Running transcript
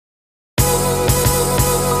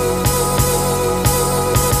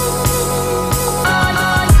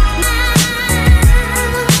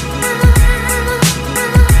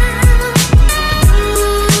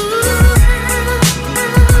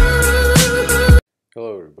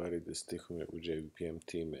everybody, this is Tikhon with jBPM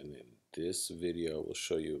team, and in this video I will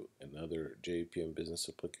show you another jBPM business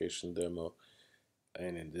application demo.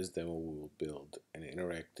 And in this demo we will build an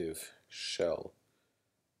interactive shell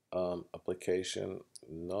application.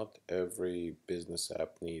 Not every business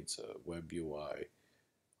app needs a web UI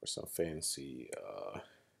or some fancy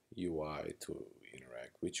UI to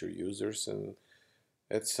interact with your users, and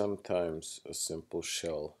it's sometimes a simple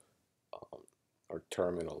shell or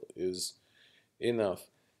terminal is enough.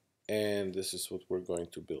 And this is what we're going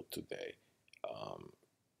to build today.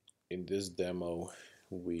 In this demo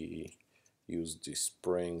we use the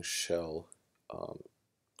Spring Shell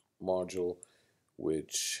module,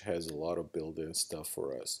 which has a lot of built-in stuff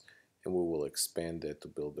for us, and we will expand that to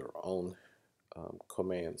build our own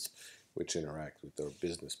commands which interact with our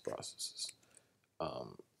business processes.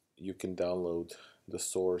 You can download the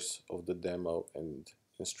source of the demo and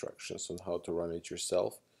instructions on how to run it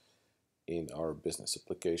yourself in our business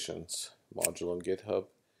applications module on GitHub,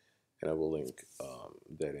 and I will link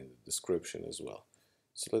that in the description as well.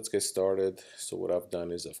 So let's get started. So what I've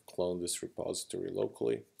done is I've cloned this repository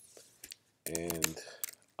locally, and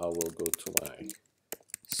I will go to my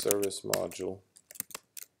service module,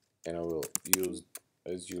 and I will use,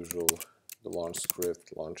 as usual, the launch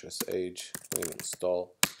script, launch sh, clean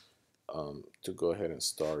install, to go ahead and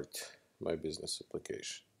start my business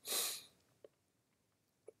application.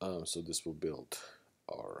 So this will build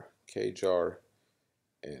our kjar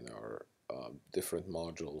and our different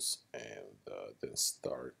modules, and then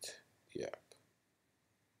start the app.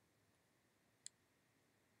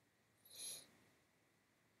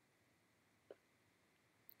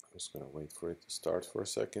 I'm just going to wait for it to start for a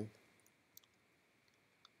second.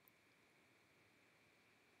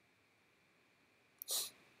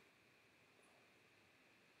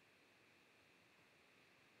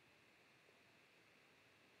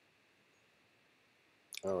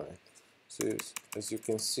 Alright, so as you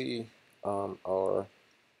can see, our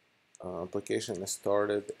application has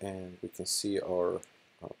started, and we can see our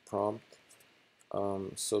prompt.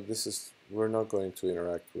 So this is, we're not going to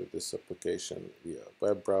interact with this application via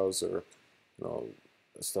web browser,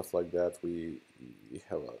 stuff like that. We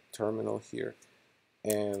have a terminal here,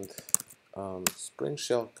 and Spring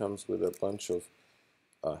Shell comes with a bunch of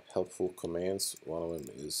helpful commands. One of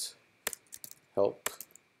them is help.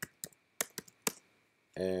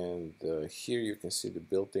 And here you can see the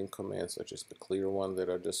built-in commands, such as the clear one that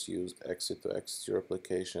I just used, exit to exit your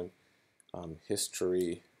application,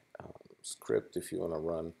 history, script if you want to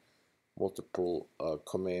run multiple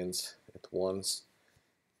commands at once,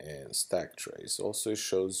 and stack trace. Also, it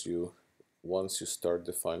shows you once you start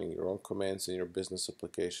defining your own commands in your business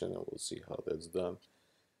application, and we'll see how that's done.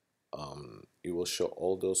 It will show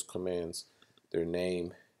all those commands, their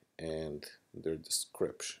name, and their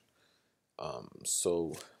description.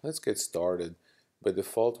 So let's get started. By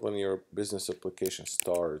default, when your business application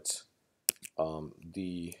starts,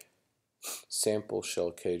 the sample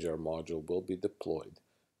shell kjar module will be deployed.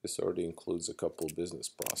 This already includes a couple of business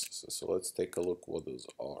processes. So let's take a look what those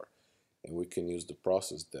are. And we can use the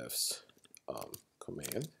process defs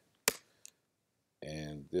command,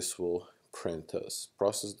 and this will print us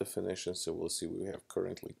process definitions. So we'll see we have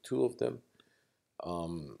currently 2 of them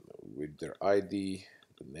with their ID,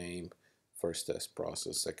 the name, first test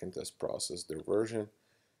process, second test process, their version,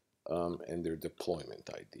 and their deployment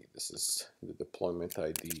ID. This is the deployment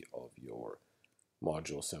ID of your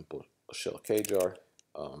module sample shell kjar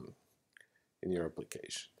in your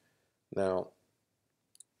application. Now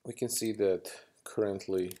we can see that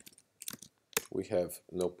currently we have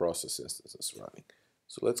no process instances running.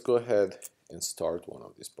 So let's go ahead and start one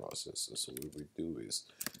of these processes. So what we do is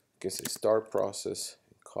we can say start process,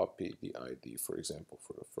 copy the ID, for example,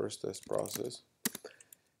 for the first test process,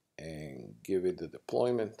 and give it the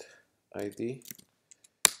deployment ID.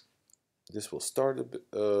 This will start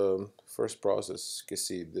the first process. You can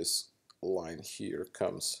see this line here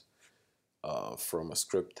comes from a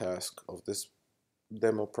script task of this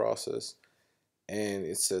demo process, and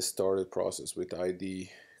it says started process with ID,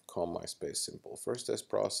 MySpace simple first test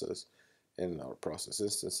process, and our process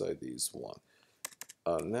instance ID is 1.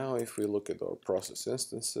 Now if we look at our process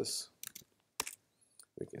instances,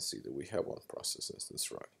 we can see that we have 1 process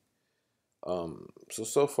instance running.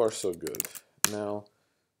 So far so good. Now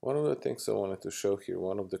one of the things I wanted to show here,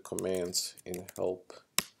 one of the commands in help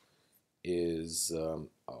is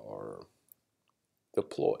our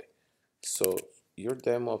deploy. So your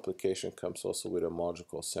demo application comes also with a module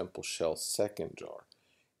called sample shell second jar,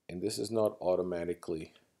 and this is not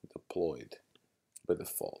automatically deployed by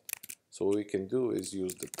default. So what we can do is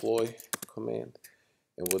use deploy command,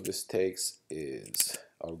 and what this takes is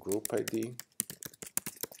our group ID,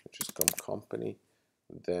 become company,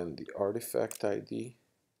 then the artifact ID,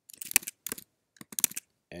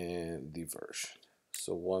 and the version.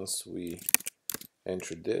 So once we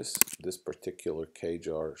enter this particular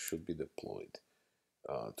kjar should be deployed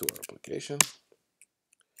to our application.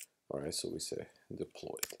 Alright, so we say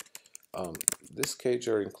deployed. This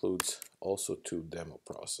kjar includes also 2 demo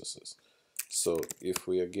processes. So if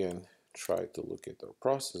we again try to look at our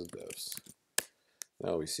process devs,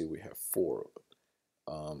 now we see we have 4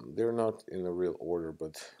 of them. They're not in a real order,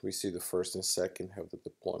 but we see the first and second have the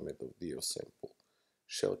deployment of the simple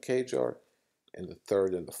shell kjar, and the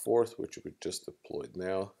third and the fourth, which we just deployed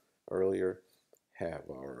now earlier, have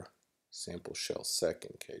our sample shell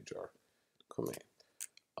second kjar command.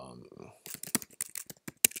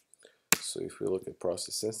 So if we look at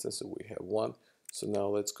process instances, we have 1. So now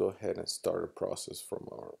let's go ahead and start a process from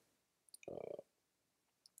our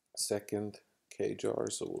second kjar.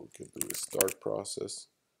 So we can do the start process.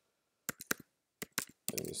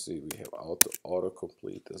 And you see we have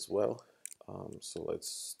autocomplete as well. So let's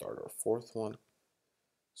start our fourth one.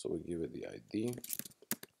 So we give it the ID,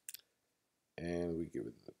 and we give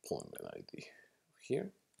it the deployment ID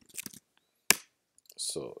here.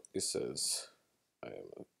 So it says I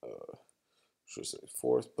am should say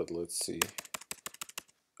fourth, but let's see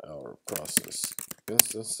our process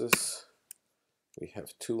instances. We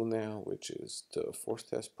have 2 now, which is the fourth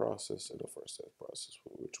test process and the first test process,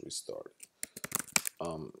 which we started.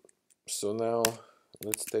 So now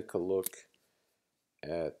let's take a look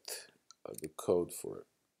at the code for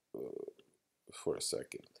a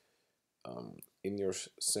second. In your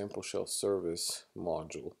sample shell service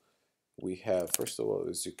module, we have, first of all,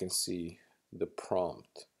 as you can see, the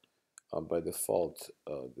prompt. By default,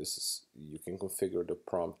 you can configure the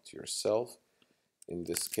prompt yourself. In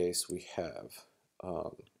this case, we have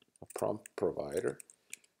a prompt provider,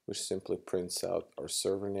 which simply prints out our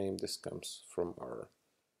server name. This comes from our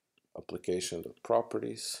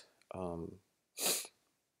application.properties,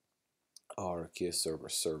 our key server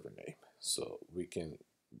name. So we can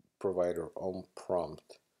provide our own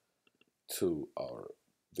prompt to our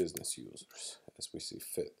business users as we see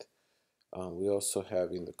fit. We also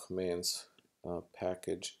have in the commands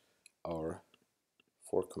package our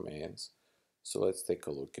 4 commands. So let's take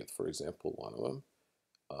a look at, for example, one of them,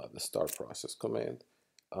 the start process command.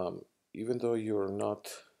 Even though you're not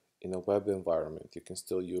in a web environment, you can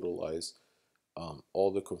still utilize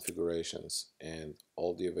all the configurations and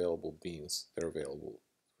all the available beans that are available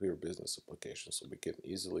for your business application. So we can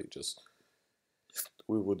easily just,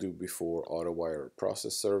 we would do before AutoWire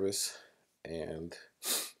process service, and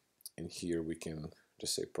in here we can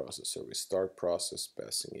just say process service start process,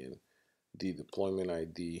 passing in the deployment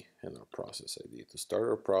ID and our process ID to start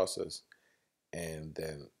our process, and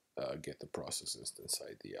then get the process instance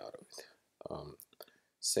ID out of it.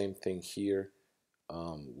 Same thing here.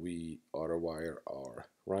 We AutoWire our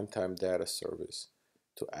runtime data service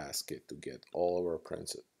to ask it to get all of our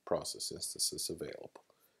process instances available.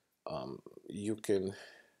 You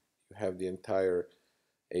have the entire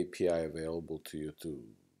API available to you to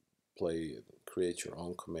play and create your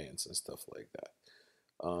own commands and stuff like that.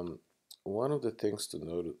 One of the things to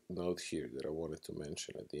note here that I wanted to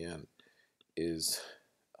mention at the end is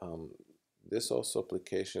this also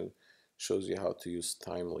application shows you how to use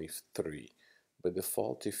TimeLeaf 3. By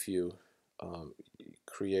default, if you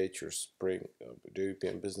create your Spring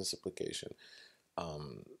jBPM business application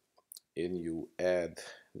and you add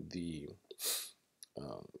the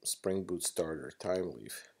Spring Boot Starter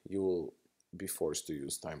TimeLeaf, you will be forced to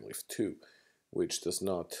use TimeLeaf 2, which does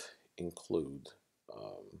not include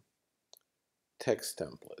text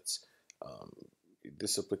templates.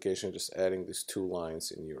 This application, just adding these 2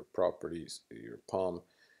 lines in your properties, your POM,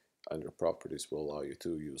 under properties, will allow you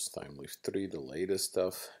to use TimeLeaf 3, the latest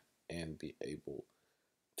stuff, and be able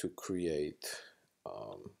to create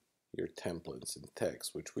your templates in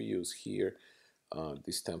text, which we use here.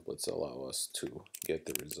 These templates allow us to get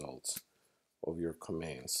the results of your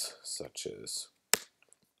commands, such as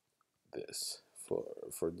this.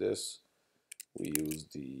 For this, we use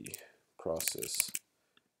the process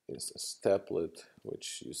instance template,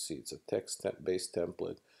 which you see it's a text-based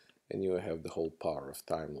template, and you have the whole power of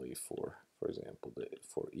TimeLeaf for example,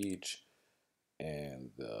 for each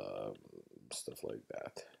and stuff like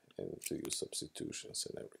that, and to use substitutions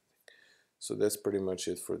and everything. So that's pretty much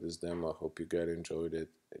it for this demo. I hope you guys enjoyed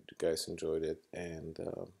it, and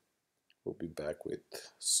we'll be back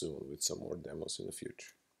soon with some more demos in the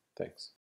future. Thanks.